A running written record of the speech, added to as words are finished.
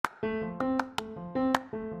Hello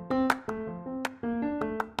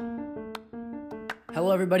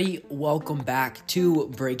everybody, welcome back to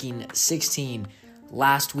Breaking 16.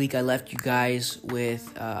 Last week I left you guys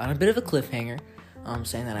with on a bit of a cliffhanger,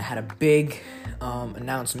 saying that I had a big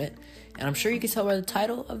announcement, and I'm sure you can tell by the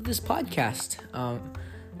title of this podcast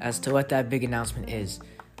as to what that big announcement is.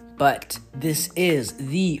 But this is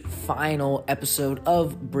the final episode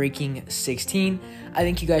of Breaking 16. I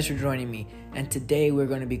thank you guys for joining me, and today we're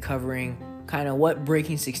going to be covering kind of what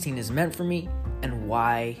Breaking 16 has meant for me and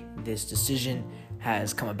why this decision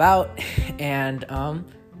has come about, and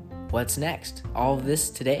what's next. All of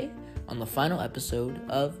this today on the final episode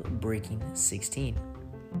of Breaking 16.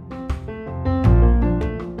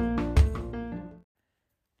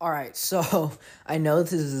 Alright, so I know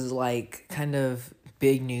this is like kind of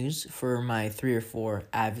big news for my 3 or 4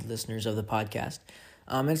 avid listeners of the podcast.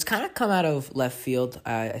 It's kind of come out of left field,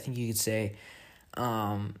 I think you could say,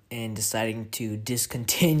 in deciding to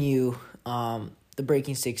discontinue the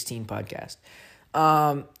Breaking 16 podcast.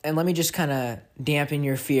 And let me just kind of dampen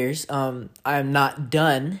your fears. I'm not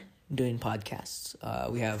done doing podcasts.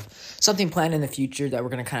 We have something planned in the future that we're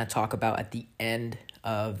going to kind of talk about at the end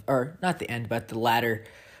of, or not the end, but the latter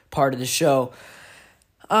part of the show.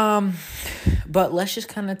 But let's just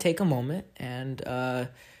kind of take a moment and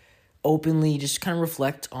openly just kind of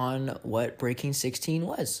reflect on what Breaking 16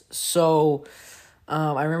 was. So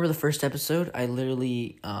I remember the first episode. I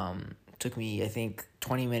literally took me, I think,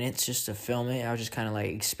 20 minutes just to film it. I was just kind of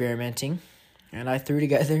like experimenting, and I threw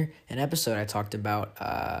together an episode. I talked about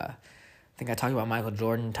Michael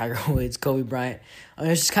Jordan, Tiger Woods, Kobe Bryant. I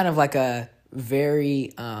mean, it's just kind of like a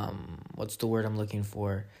very what's the word I'm looking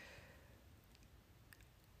for?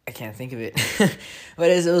 I can't think of it. But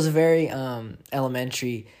it was a very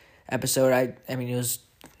elementary episode. I mean, it was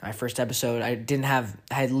my first episode. I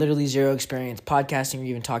had literally zero experience podcasting or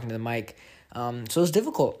even talking to the mic. So it was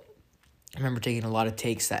difficult. I remember taking a lot of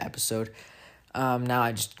takes that episode. Now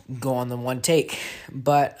I just go on the one take.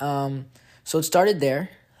 But so it started there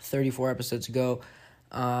 34 episodes ago.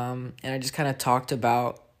 And I just kind of talked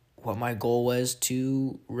about what my goal was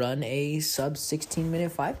to run a sub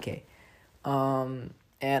 16-minute 5K.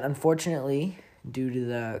 And unfortunately, due to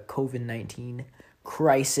the COVID-19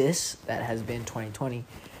 crisis that has been 2020,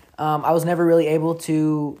 I was never really able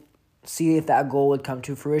to see if that goal would come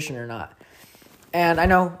to fruition or not. And I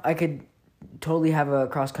know I could totally have a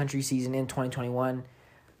cross-country season in 2021,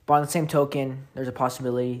 but on the same token, there's a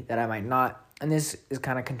possibility that I might not, and this is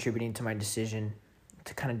kind of contributing to my decision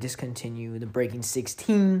to kind of discontinue the Breaking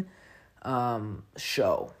 16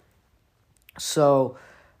 show. So,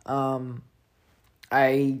 but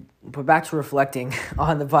back to reflecting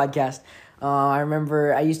on the podcast. I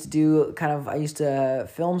remember I used to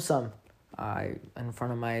film some in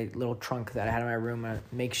front of my little trunk that I had in my room, a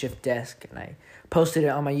makeshift desk, and I posted it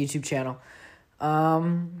on my YouTube channel.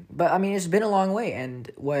 But I mean, it's been a long way, and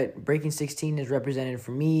what Breaking 16 has represented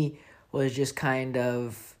for me was just kind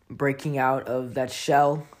of breaking out of that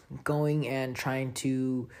shell, going and trying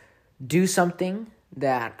to do something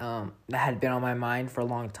that had been on my mind for a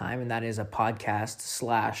long time, and that is a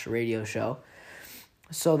podcast / radio show.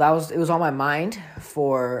 So it was on my mind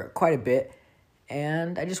for quite a bit,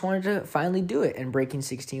 and I just wanted to finally do it, and Breaking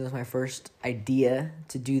 16 was my first idea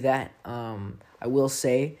to do that. I will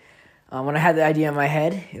say, when I had the idea in my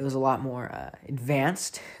head, it was a lot more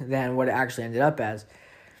advanced than what it actually ended up as.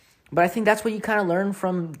 But I think that's what you kind of learn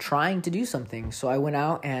from trying to do something. So I went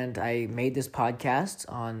out and I made this podcast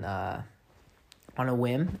on a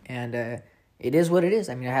whim, and it is what it is.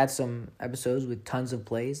 I mean, I had some episodes with tons of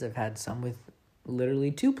plays. I've had some with literally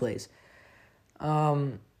 2 plays.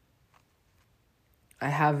 I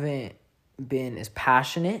haven't been as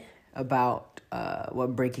passionate about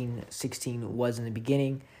what Breaking 16 was in the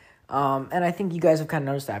beginning. And I think you guys have kind of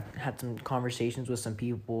noticed that. I've had some conversations with some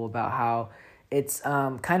people about how it's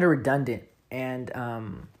kind of redundant. And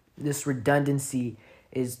this redundancy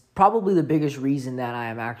is probably the biggest reason that I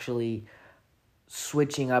am actually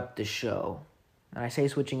switching up the show. And I say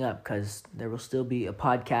switching up because there will still be a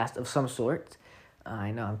podcast of some sort.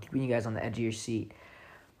 I know, I'm keeping you guys on the edge of your seat.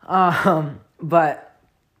 But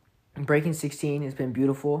Breaking 16 has been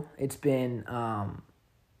beautiful. It's been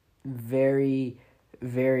very,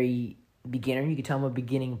 very beginner. You can tell I'm a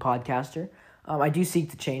beginning podcaster. I do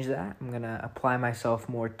seek to change that. I'm going to apply myself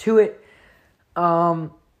more to it.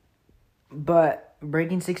 But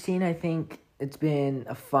Breaking 16, I think it's been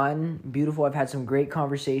a fun, beautiful. I've had some great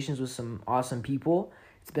conversations with some awesome people.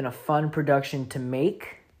 It's been a fun production to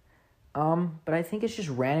make. But I think it's just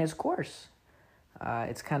ran its course.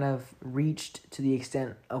 It's kind of reached to the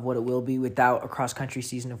extent of what it will be without a cross-country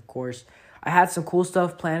season, of course. I had some cool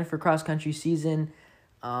stuff planned for cross-country season.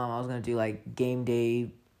 I was going to do, like, game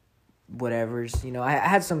day whatevers. You know, I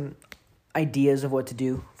had some ideas of what to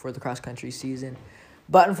do for the cross-country season.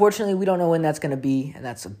 But unfortunately, we don't know when that's going to be, and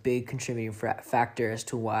that's a big contributing factor as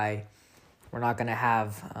to why we're not going to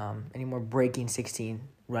have any more Breaking 16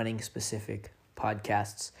 running-specific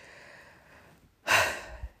podcasts.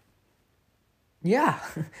 Yeah,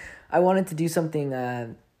 I wanted to do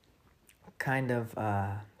something kind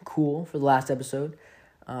of cool for the last episode,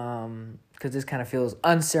 because this kind of feels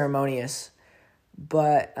unceremonious,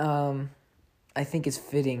 but I think it's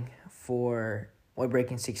fitting for what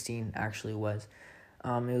Breaking 16 actually was.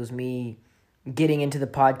 It was me getting into the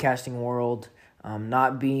podcasting world,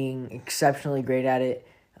 not being exceptionally great at it,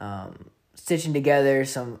 stitching together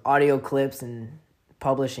some audio clips and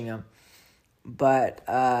publishing them. But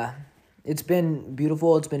it's been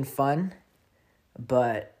beautiful, it's been fun,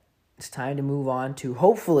 but it's time to move on to,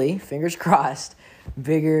 hopefully, fingers crossed,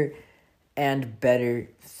 bigger and better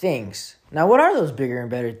things. Now, what are those bigger and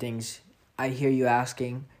better things? I hear you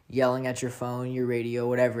asking, yelling at your phone, your radio,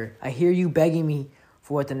 whatever. I hear you begging me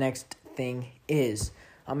for what the next thing is.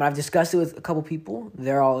 I've discussed it with a couple people.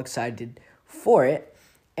 They're all excited for it,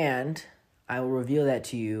 and I will reveal that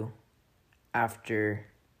to you after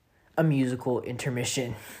a musical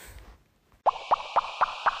intermission.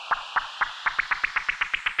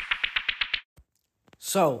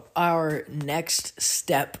 So, our next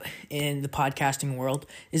step in the podcasting world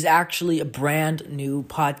is actually a brand new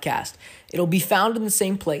podcast. It'll be found in the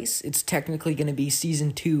same place. It's technically going to be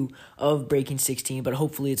season 2 of Breaking 16, but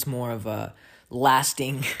hopefully it's more of a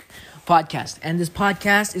lasting podcast. And this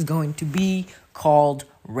podcast is going to be called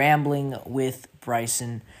Rambling with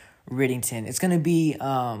Bryson Riddington. It's going to be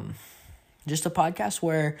just a podcast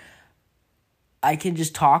where I can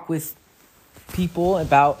just talk with people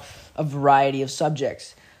about a variety of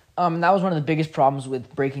subjects. That was one of the biggest problems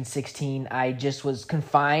with Breaking 16. I just was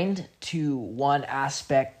confined to one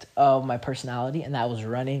aspect of my personality, and that was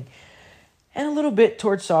running, and a little bit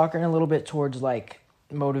towards soccer, and a little bit towards, like,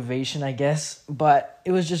 motivation, I guess. But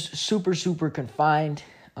it was just super, super confined.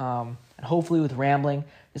 And hopefully with Rambling,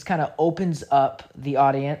 this kind of opens up the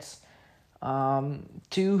audience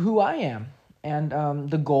to who I am. And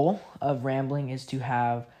the goal of Rambling is to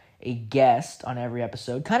have a guest on every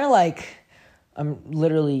episode, kind of like I'm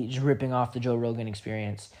literally just ripping off the Joe Rogan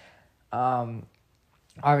Experience,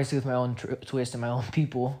 obviously with my own twist and my own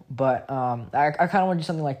people, but I kind of want to do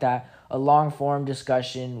something like that, a long form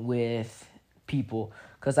discussion with people,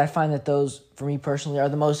 because I find that those, for me personally, are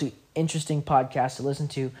the most interesting podcasts to listen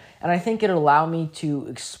to, and I think it'll allow me to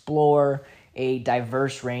explore a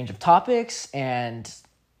diverse range of topics and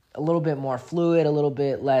a little bit more fluid, a little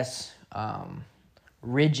bit less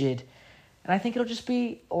rigid, and I think it'll just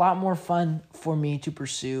be a lot more fun for me to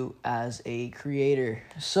pursue as a creator.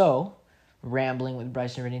 So, Rambling with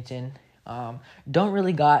Bryson Riddington. Don't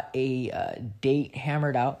really got a date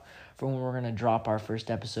hammered out for when we're going to drop our first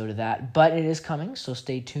episode of that, but it is coming, so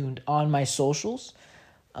stay tuned on my socials.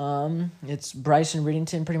 It's Bryson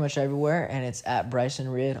Riddington pretty much everywhere, and it's at Bryson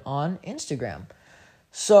Rid on Instagram.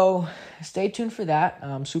 So, stay tuned for that.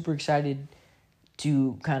 I'm super excited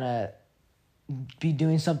to kind of be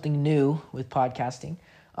doing something new with podcasting.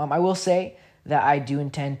 I will say that I do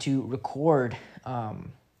intend to record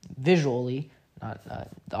visually, not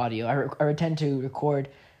the audio. I intend to record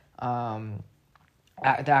the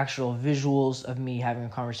actual visuals of me having a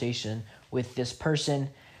conversation with this person.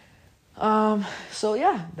 So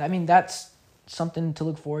yeah, I mean, that's something to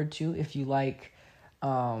look forward to if you like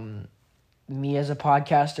me as a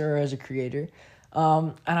podcaster or as a creator.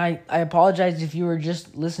 And I apologize if you were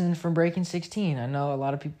just listening from Breaking 16. I know a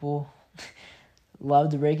lot of people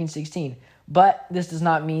love the Breaking 16. But this does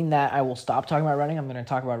not mean that I will stop talking about running. I'm going to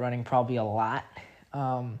talk about running probably a lot.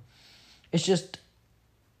 It's just,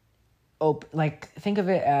 think of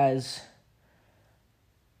it as,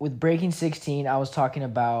 with Breaking 16, I was talking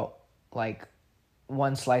about, like,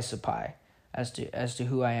 one slice of pie as to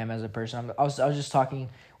who I am as a person. I was just talking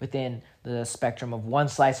within the spectrum of one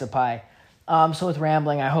slice of pie. So with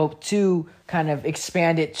Rambling, I hope to kind of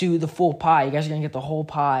expand it to the full pie. You guys are going to get the whole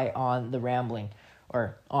pie on the Rambling,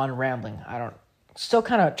 or on Rambling. Still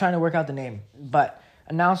kind of trying to work out the name, but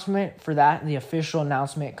announcement for that, the official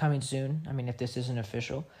announcement coming soon. I mean, if this isn't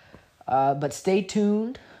official. But stay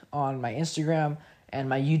tuned on my Instagram and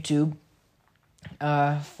my YouTube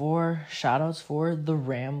for shoutouts for the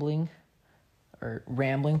Rambling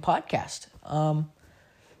podcast.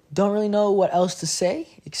 Don't really know what else to say,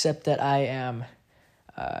 except that I am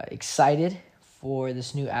excited for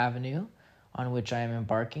this new avenue on which I am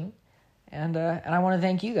embarking. And I want to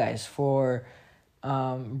thank you guys for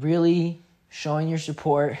really showing your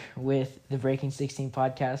support with the Breaking 16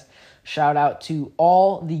 podcast. Shout out to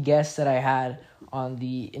all the guests that I had on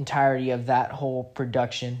the entirety of that whole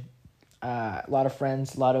production. A lot of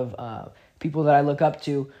friends, a lot of people that I look up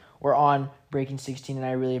to were on Breaking 16, and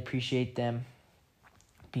I really appreciate them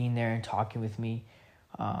being there and talking with me,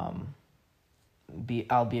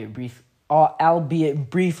 albeit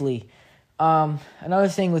briefly. Another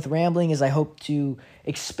thing with rambling is I hope to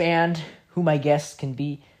expand who my guests can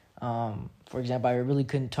be. For example, I really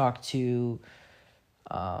couldn't talk to,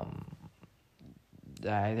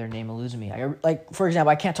 their name eludes me. For example,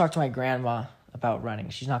 I can't talk to my grandma about running.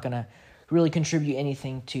 She's not going to really contribute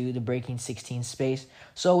anything to the Breaking 16 space.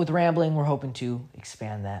 So with rambling, we're hoping to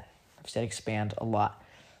expand that. I've said expand a lot.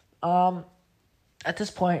 At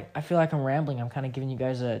this point, I feel like I'm rambling. I'm kind of giving you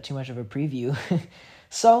guys too much of a preview.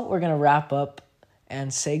 So we're going to wrap up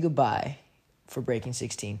and say goodbye for Breaking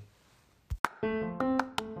 16.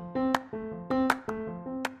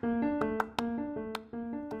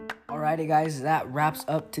 Alrighty, guys, that wraps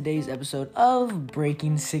up today's episode of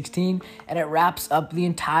Breaking 16, and it wraps up the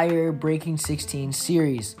entire Breaking 16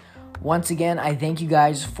 series. Once again, I thank you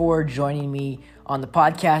guys for joining me on the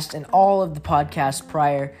podcast and all of the podcasts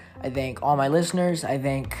prior. I thank all my listeners. I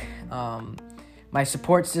thank my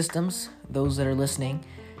support systems, those that are listening,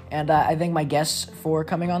 and I thank my guests for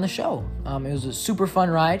coming on the show. It was a super fun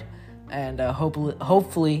ride, and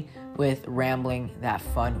hopefully with rambling, that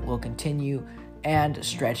fun will continue and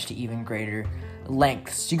stretch to even greater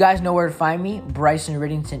lengths. You guys know where to find me, Bryson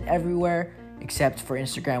Riddington everywhere, except for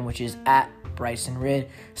Instagram, which is at Bryson Rid.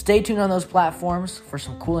 Stay tuned on those platforms for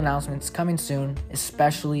some cool announcements coming soon,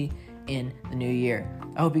 especially in the new year.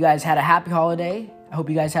 I hope you guys had a happy holiday. I hope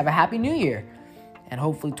you guys have a happy new year. And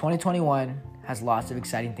hopefully 2021 has lots of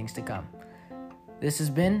exciting things to come. This has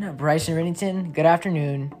been Bryson Riddington. Good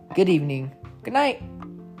afternoon, good evening, good night.